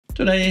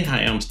Today I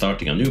am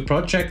starting a new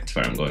project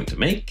where I'm going to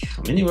make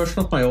a mini version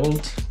of my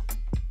old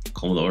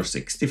Commodore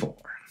 64.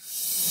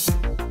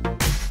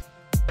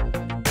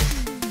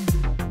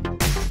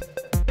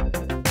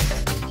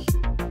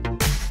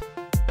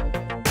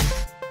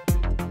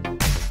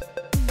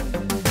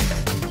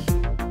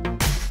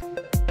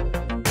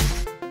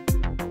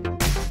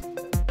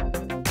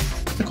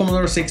 The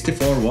Commodore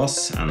 64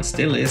 was, and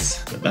still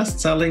is, the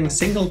best-selling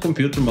single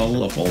computer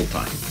model of all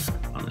time.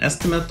 An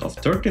estimate of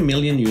 30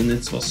 million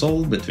units was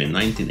sold between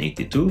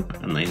 1982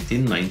 and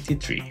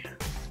 1993.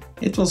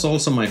 It was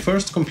also my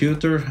first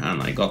computer,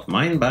 and I got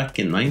mine back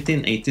in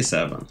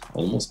 1987,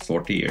 almost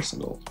 40 years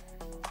ago.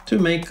 To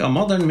make a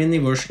modern mini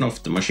version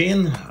of the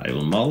machine, I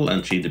will model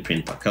and 3D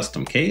print a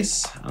custom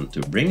case, and to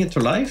bring it to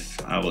life,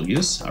 I will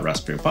use a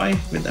Raspberry Pi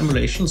with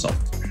emulation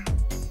software.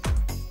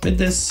 With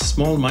this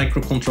small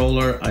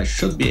microcontroller, I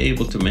should be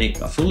able to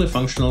make a fully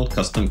functional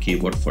custom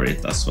keyboard for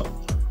it as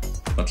well.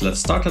 But let's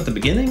start at the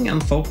beginning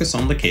and focus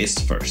on the case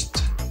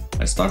first.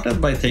 I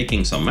started by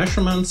taking some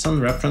measurements and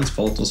reference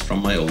photos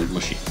from my old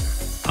machine.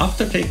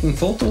 After taking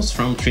photos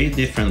from 3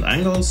 different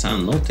angles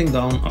and noting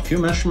down a few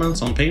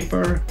measurements on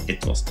paper,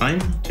 it was time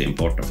to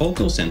import the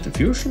photos into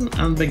Fusion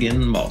and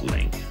begin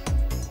modeling.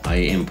 I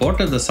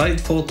imported the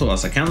side photo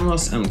as a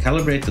canvas and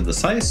calibrated the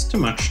size to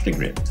match the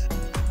grid.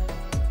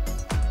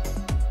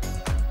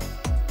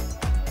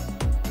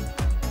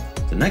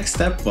 The next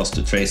step was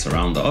to trace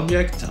around the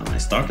object, and I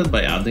started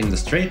by adding the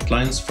straight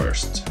lines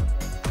first.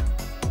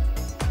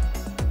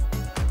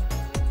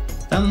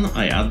 Then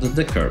I added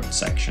the curved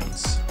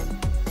sections.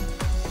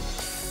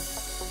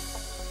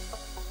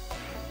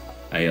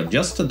 I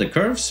adjusted the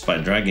curves by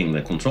dragging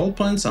the control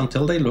points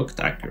until they looked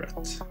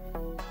accurate.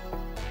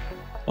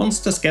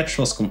 Once the sketch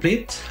was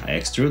complete, I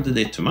extruded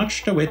it to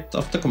match the width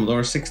of the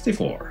Commodore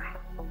 64.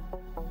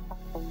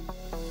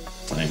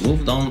 I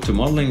moved on to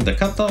modeling the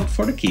cutout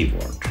for the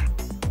keyboard.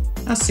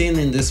 As seen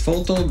in this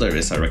photo, there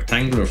is a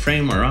rectangular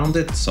frame around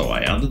it, so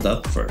I added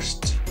that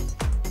first.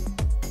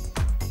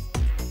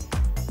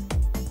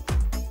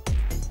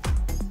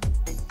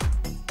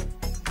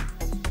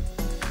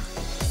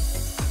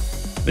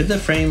 With the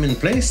frame in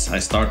place, I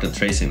started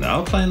tracing the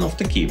outline of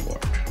the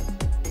keyboard.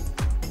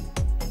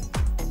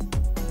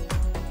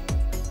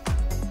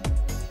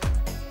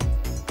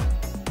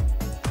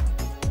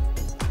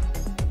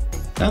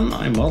 Then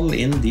I model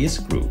in these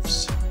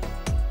grooves.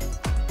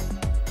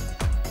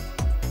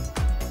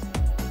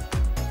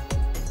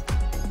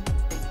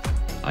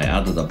 I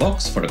added a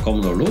box for the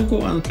Commodore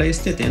logo and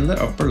placed it in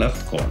the upper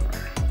left corner.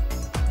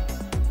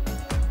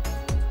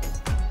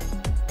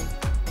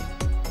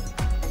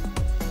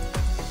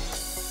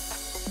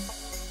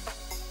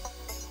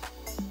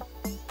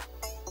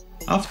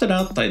 After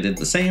that, I did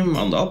the same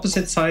on the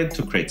opposite side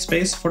to create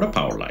space for the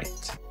power light.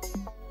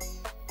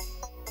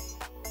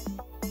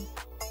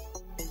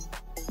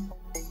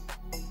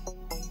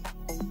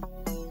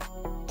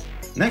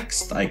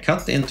 Next, I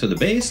cut into the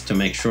base to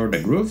make sure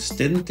the grooves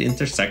didn't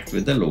intersect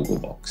with the logo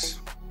box.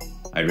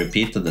 I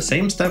repeated the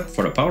same step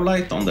for the power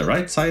light on the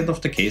right side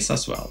of the case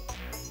as well.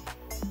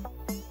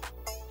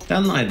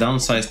 Then I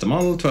downsized the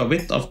model to a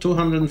width of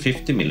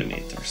 250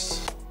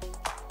 mm.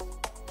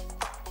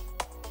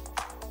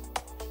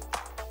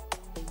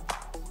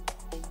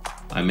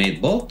 I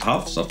made both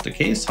halves of the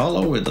case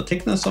hollow with a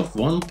thickness of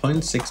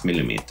 1.6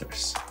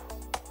 mm.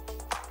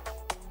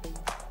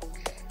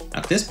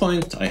 At this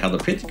point, I had a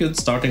pretty good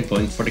starting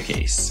point for the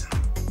case.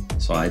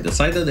 So I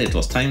decided it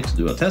was time to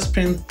do a test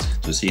print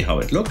to see how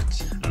it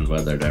looked and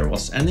whether there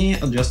was any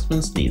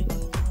adjustments needed.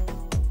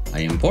 I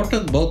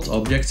imported both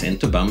objects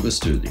into Bambu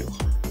Studio.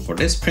 For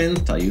this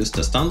print, I used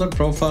the standard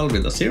profile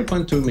with a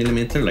 0.2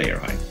 mm layer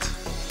height.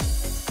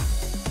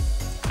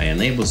 I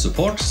enabled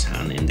supports,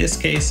 and in this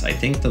case I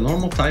think the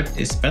normal type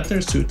is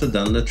better suited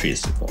than the 3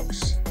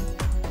 supports.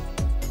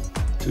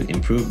 To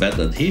improve bed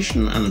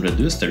adhesion and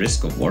reduce the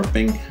risk of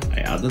warping, I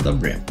added a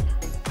brim.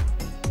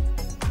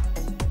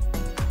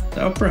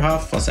 The upper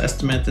half was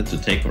estimated to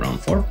take around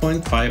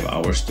 4.5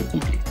 hours to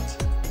complete.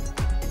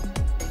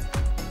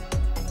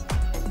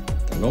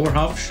 The lower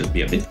half should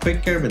be a bit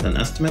quicker with an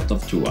estimate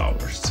of 2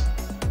 hours.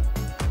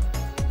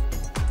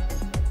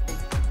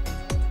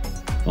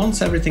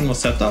 Once everything was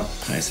set up,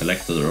 I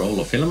selected a roll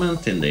of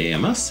filament in the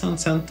AMS and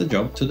sent the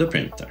job to the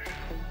printer.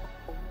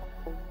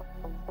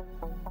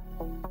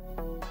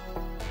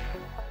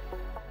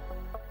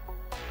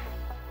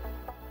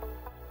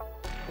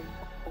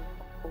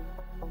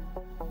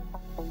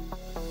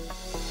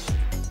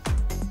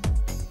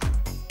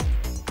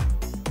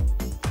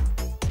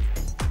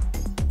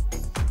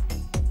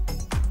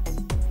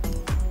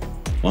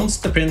 Once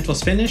the print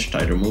was finished,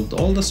 I removed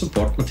all the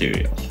support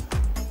material.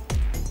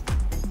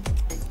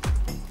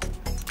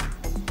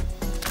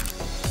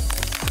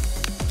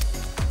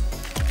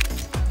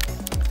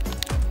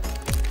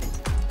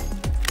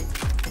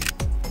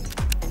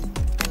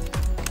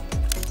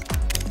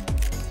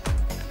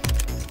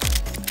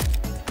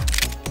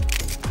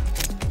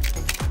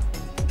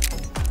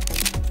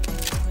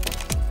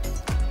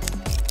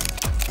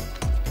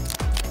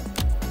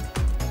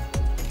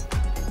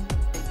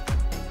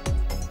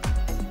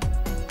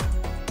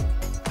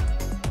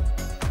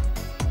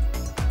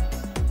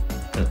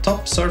 The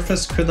top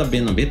surface could have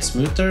been a bit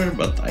smoother,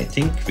 but I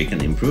think we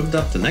can improve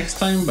that the next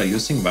time by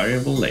using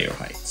variable layer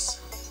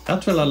heights.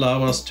 That will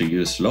allow us to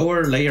use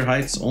lower layer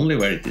heights only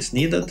where it is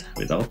needed,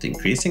 without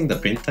increasing the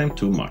print time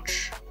too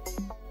much.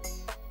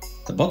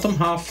 The bottom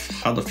half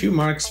had a few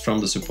marks from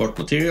the support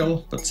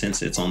material, but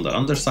since it's on the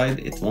underside,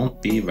 it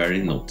won't be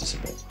very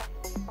noticeable.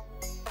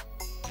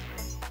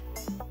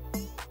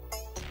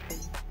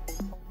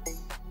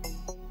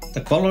 The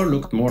color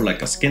looked more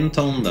like a skin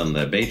tone than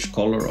the beige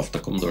color of the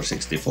Commodore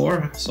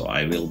 64, so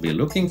I will be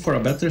looking for a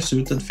better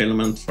suited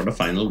filament for the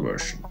final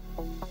version.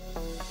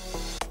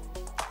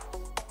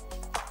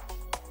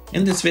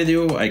 In this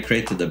video I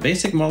created a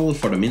basic model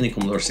for the Mini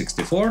Commodore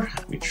 64,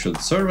 which should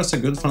serve as a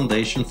good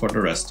foundation for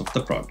the rest of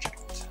the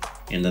project.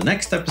 In the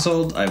next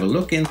episode I will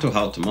look into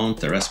how to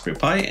mount the Raspberry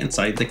Pi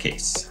inside the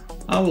case.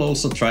 I will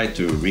also try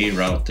to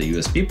reroute the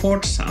USB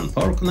ports and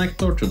power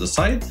connector to the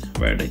side,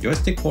 where the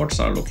joystick ports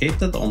are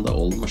located on the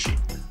old machine.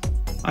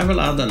 I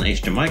will add an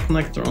HDMI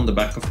connector on the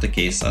back of the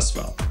case as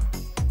well.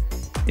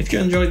 If you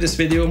enjoyed this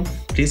video,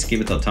 please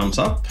give it a thumbs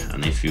up,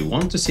 and if you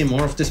want to see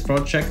more of this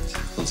project,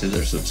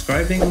 consider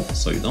subscribing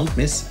so you don't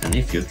miss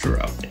any future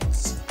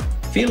updates.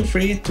 Feel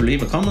free to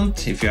leave a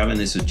comment if you have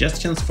any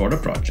suggestions for the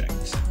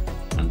project.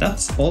 And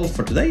that's all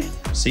for today.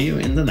 See you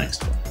in the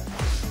next one.